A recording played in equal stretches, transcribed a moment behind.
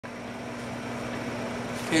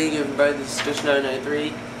Hey everybody, this is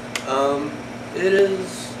Fish993. It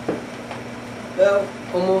is, well,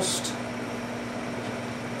 almost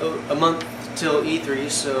a month till E3,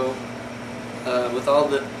 so with all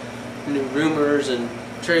the new rumors and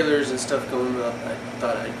trailers and stuff going up, I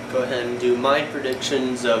thought I'd go ahead and do my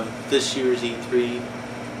predictions of this year's E3.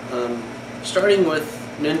 Starting with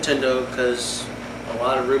Nintendo, because a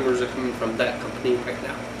lot of rumors are coming from that company right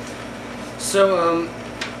now. So,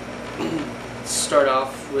 start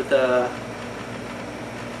off with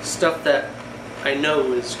stuff that I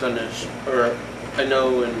know is gonna, or I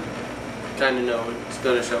know and kind of know it's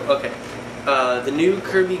gonna show. Okay, the new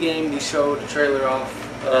Kirby game, they showed a trailer off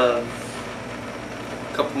a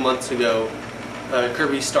couple months ago.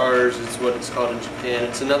 Kirby Stars is what it's called in Japan.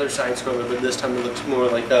 It's another side scroller, but this time it looks more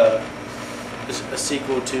like a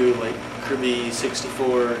sequel to like Kirby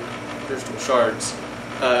 64 Crystal Shards.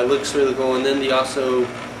 It looks really cool, and then they also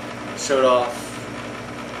showed off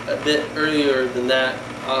a bit earlier than that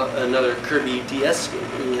another Kirby DS game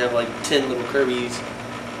where you have like 10 little Kirbys,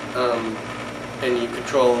 and you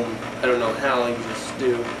control them. I don't know how, you just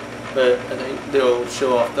do, but I think they'll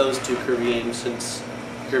show off those two Kirby games since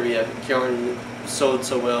Kirby Epic Yarn sold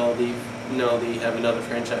so well. They know they have another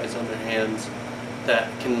franchise on their hands that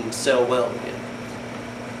can sell well again.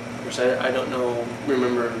 Which I don't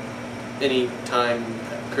remember any time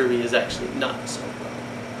that Kirby has actually not sold well.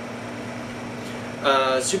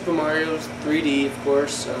 Super Mario 3D, of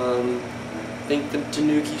course. I think the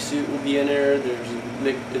Tanuki suit will be in there.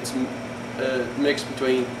 It's a mix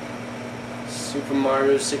between Super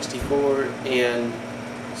Mario 64 and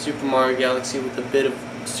Super Mario Galaxy with a bit of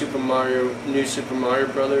New Super Mario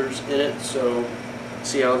Brothers in it. So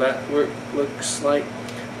see how that looks like.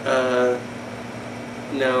 Now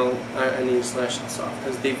I need to slash this off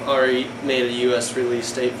because they've already made a U.S.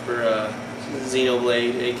 release date for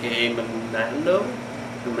Xenoblade, aka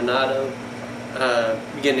Monado,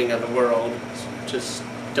 Beginning of the World. Just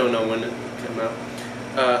don't know when it will come out.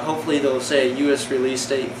 Hopefully they'll say a U.S. release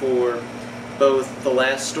date for both The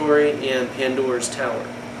Last Story and Pandora's Tower.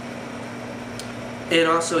 And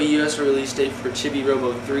also a U.S. release date for Chibi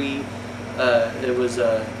Robo 3.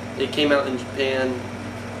 It came out in Japan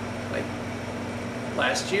like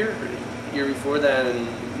last year or the year before that, and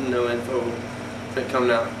no info of it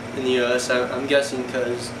coming out in the U.S. I'm guessing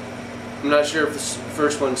because I'm not sure if the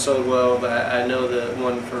first one sold well, but I know the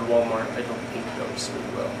one for Walmart I don't think goes so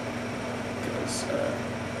well. Because,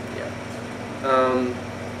 yeah.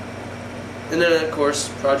 And then of course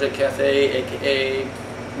Project Cafe, aka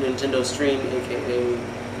Nintendo Stream, aka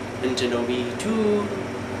Nintendo Wii 2,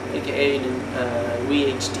 aka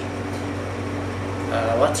Wii HD.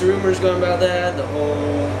 Lots of rumors going about that. The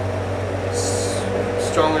whole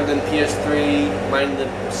stronger than PS3. Mind the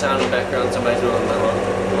sound in the background. Somebody's mowing my lawn.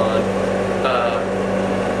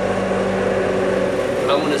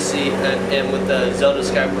 I want to see, and with the Zelda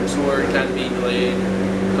Skyward Sword kind of being delayed,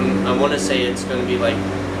 I want to say it's going to be like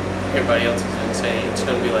everybody else has been saying. It's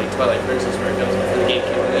going to be like Twilight Princess, where it comes out for the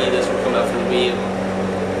GameCube and Wii. This will come out for the Wii and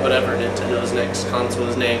whatever Nintendo's next console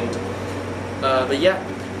is named. But yeah.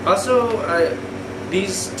 Also,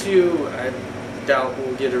 these two, I doubt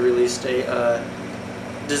will get a release date.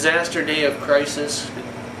 Disaster Day of Crisis,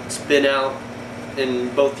 it's been out in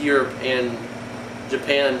both Europe and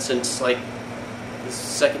Japan since like the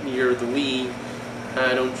second year of the Wii.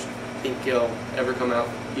 I don't think it'll ever come out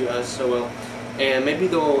US so well. And maybe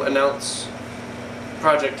they'll announce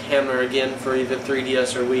Project Hammer again for either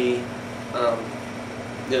 3DS or Wii.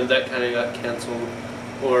 That kind of got canceled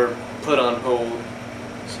or put on hold.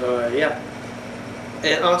 So yeah.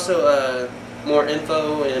 And also more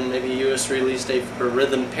info and maybe a US release date for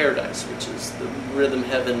Rhythm Paradise, which is the Rhythm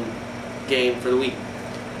Heaven game for the Wii.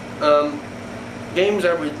 Games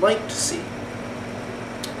I would like to see.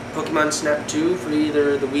 Pokemon Snap 2 for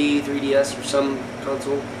either the Wii, 3DS, or some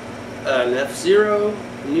console. An F-Zero,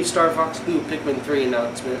 a new Star Fox, Pikmin 3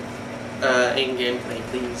 announcement. And gameplay,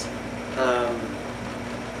 please.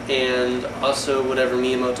 And also whatever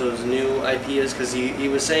Miyamoto's new IP is, because he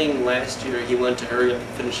was saying last year he wanted to hurry up and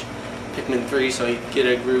finish Pikmin 3 so he could get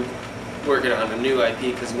a group working on a new IP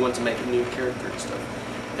because he wants to make a new character and stuff.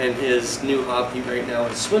 And his new hobby right now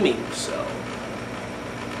is swimming, so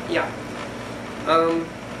yeah.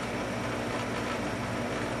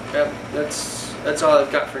 Yeah, that's all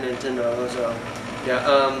I've got for Nintendo. So yeah.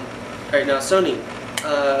 Alright, now Sony.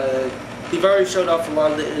 They've already showed off a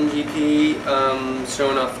lot of the NGP,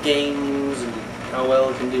 showing off games and how well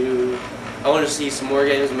it can do. I want to see some more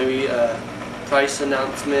games, maybe a price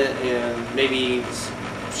announcement, and maybe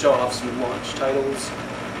show off some launch titles.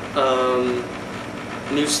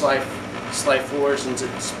 New Sly 4, since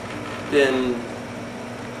it's been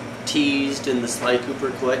teased in the Sly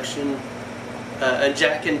Cooper collection. And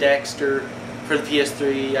Jak and Daxter for the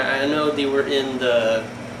PS3. I know they were in the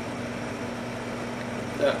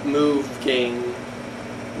Move game,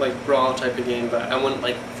 like Brawl type of game, but I want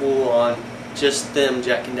like full on just them,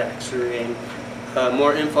 Jak and Daxter game.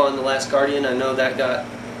 More info on The Last Guardian. I know that got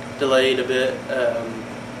delayed a bit,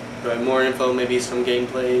 but more info, maybe some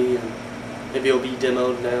gameplay, and maybe it'll be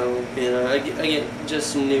demoed now. And again,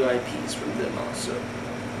 just some new IPs from them also.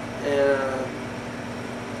 And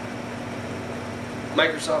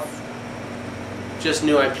Microsoft, just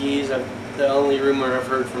new IPs. The only rumor I've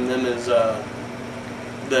heard from them is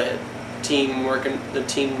the team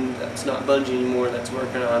that's not Bungie anymore, that's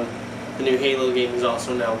working on the new Halo game, is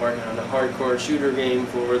also now working on a hardcore shooter game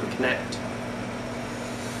for the Kinect.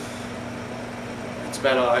 That's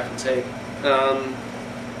about all I can say.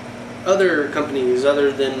 Other companies,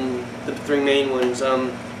 other than the three main ones,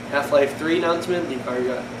 Half-Life 3 announcement, they've already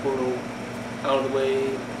got Portal out of the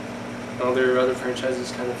way. All their other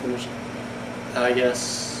franchises kind of finished, I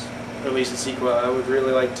guess, release a sequel. I would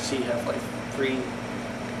really like to see Half-Life 3.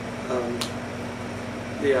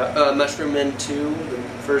 Mushroom Men 2, the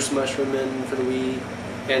first Mushroom Men for the Wii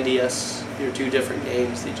and DS. They're two different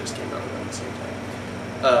games. They just came out around the same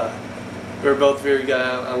time. They're both very good.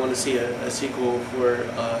 I want to see a sequel for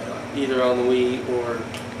either on the Wii or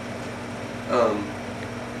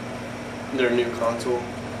their new console,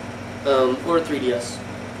 or 3DS.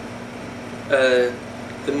 The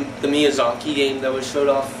Miyazaki game that was showed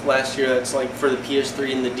off last year, that's like for the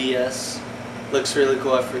PS3 and the DS, looks really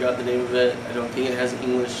cool. I forgot the name of it. I don't think it has an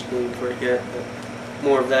English name for it yet, but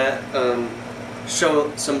more of that.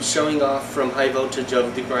 Some showing off from High Voltage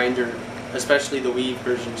of the Grinder, especially the Wii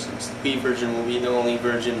version, since the Wii version will be the only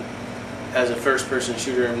version as a first-person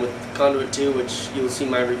shooter, and with Conduit 2, which you'll see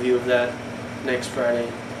my review of that next Friday.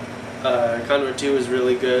 Conduit 2 is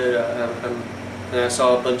really good, and I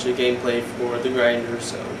saw a bunch of gameplay for the Grinder,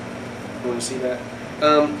 so I want to see that.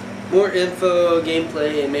 More info,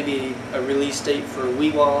 gameplay, and maybe a release date for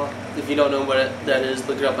WiiWa. If you don't know what that is,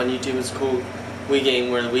 look it up on YouTube. It's a cool Wii game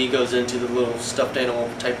where the Wii goes into the little stuffed animal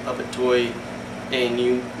type puppet toy, and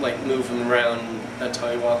you like move him around, and that's how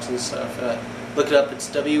he walks and stuff. Look it up, it's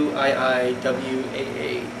WIIWAA.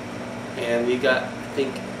 And we got, I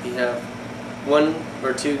think we have 1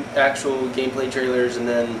 or 2 actual gameplay trailers, and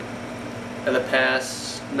then in the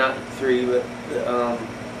past, not 3, but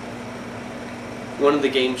one of the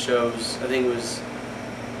game shows, I think it was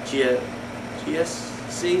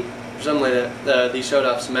GSC or something like that. They showed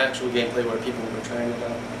off some actual gameplay where people were trying it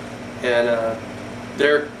out, and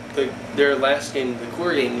their last game, the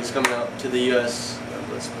core game, is coming out to the US.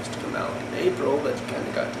 It was supposed to come out in April, but it kind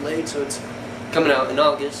of got delayed, so it's coming out in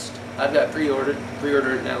August. I've got pre-ordered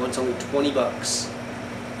it now. It's only $20.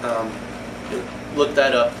 Look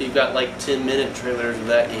that up. You've got like 10-minute trailers of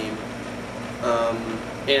that game,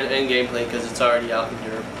 and gameplay, because it's already out in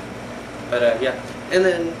Europe. But yeah, and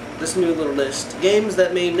then this new little list, games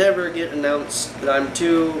that may never get announced, but I'm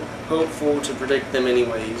too hopeful to predict them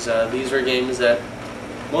anyways. These are games that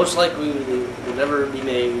most likely will never be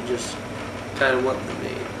made. We just kind of want them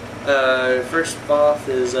made. First off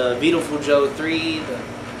is Beautiful Joe 3. The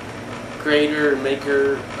creator and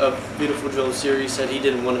maker of Beautiful Joe series said he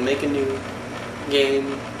didn't want to make a new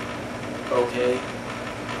game. Okay.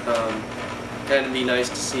 Kind of be nice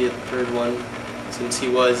to see a third one, since he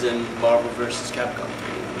was in Marvel vs. Capcom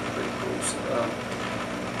 3. Pretty cool.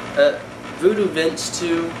 So, Voodoo Vince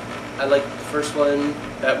 2. I like the first one.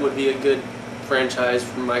 That would be a good franchise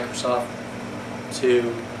for Microsoft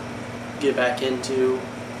to get back into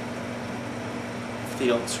if they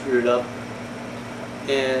don't screw it up.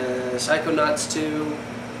 And Psychonauts 2,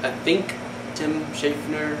 I think Tim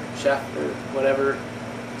Schafer, whatever,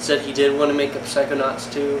 said he did want to make up Psychonauts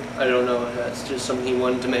 2. I don't know if that's just something he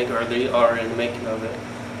wanted to make or they are in the making of it.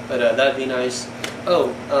 But that'd be nice.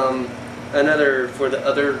 Oh, another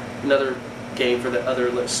game for the other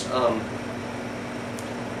list.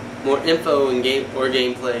 More info and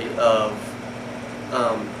gameplay of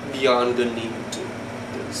Beyond Good and Evil 2,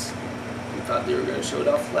 because we thought they were going to show it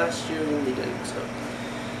off last year and they didn't. So,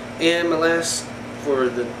 and my last for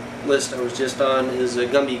the list I was just on is a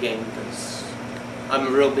Gumby game, because I'm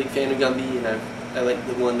a real big fan of Gumby, and I like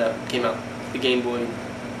the one that came out, the Game Boy,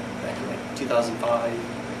 back in like 2005.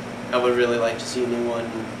 I would really like to see a new one,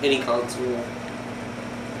 any console,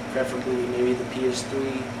 preferably maybe the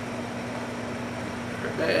PS3.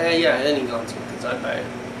 Yeah, any console, because I'd buy it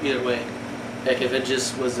either way. Heck, if it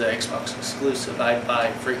just was the Xbox exclusive, I'd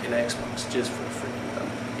buy freaking Xbox just for freaking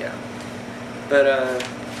Gumby. Yeah. But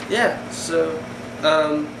yeah, so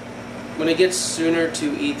when it gets sooner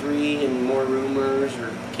to E3 and more rumors or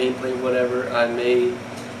gameplay, whatever, I may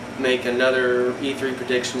make another E3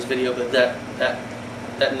 predictions video. But that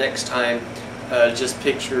next time, just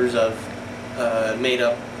pictures of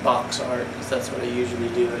made-up box art, because that's what I usually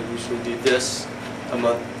do. I usually do this a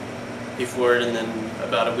month before it, and then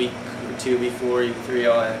about a week or two before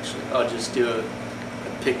E3, I'll just do a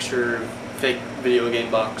picture of fake video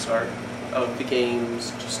game box art of the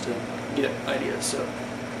games, just to get ideas. So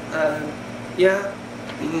yeah,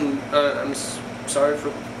 I'm sorry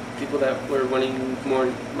for people that were wanting more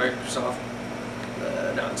Microsoft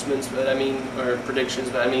announcements, but I mean, or predictions,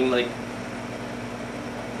 but I mean, like,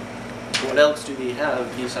 what else do they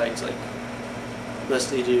have besides, like,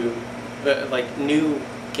 unless they do like new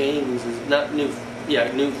games, is not new,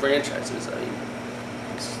 new franchises. I mean,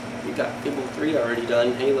 we got Fable 3 already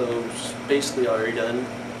done, Halo's basically already done.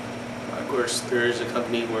 Of course, there is a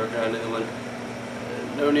company working on another one.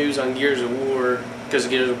 No news on Gears of War, because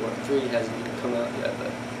Gears of War 3 hasn't even come out yet.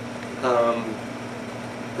 But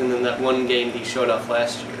and then that one game he showed off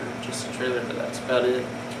last year, just a trailer, but that's about it.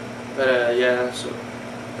 But yeah, so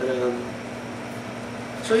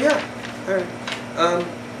yeah, all right.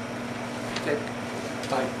 Okay,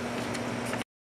 bye.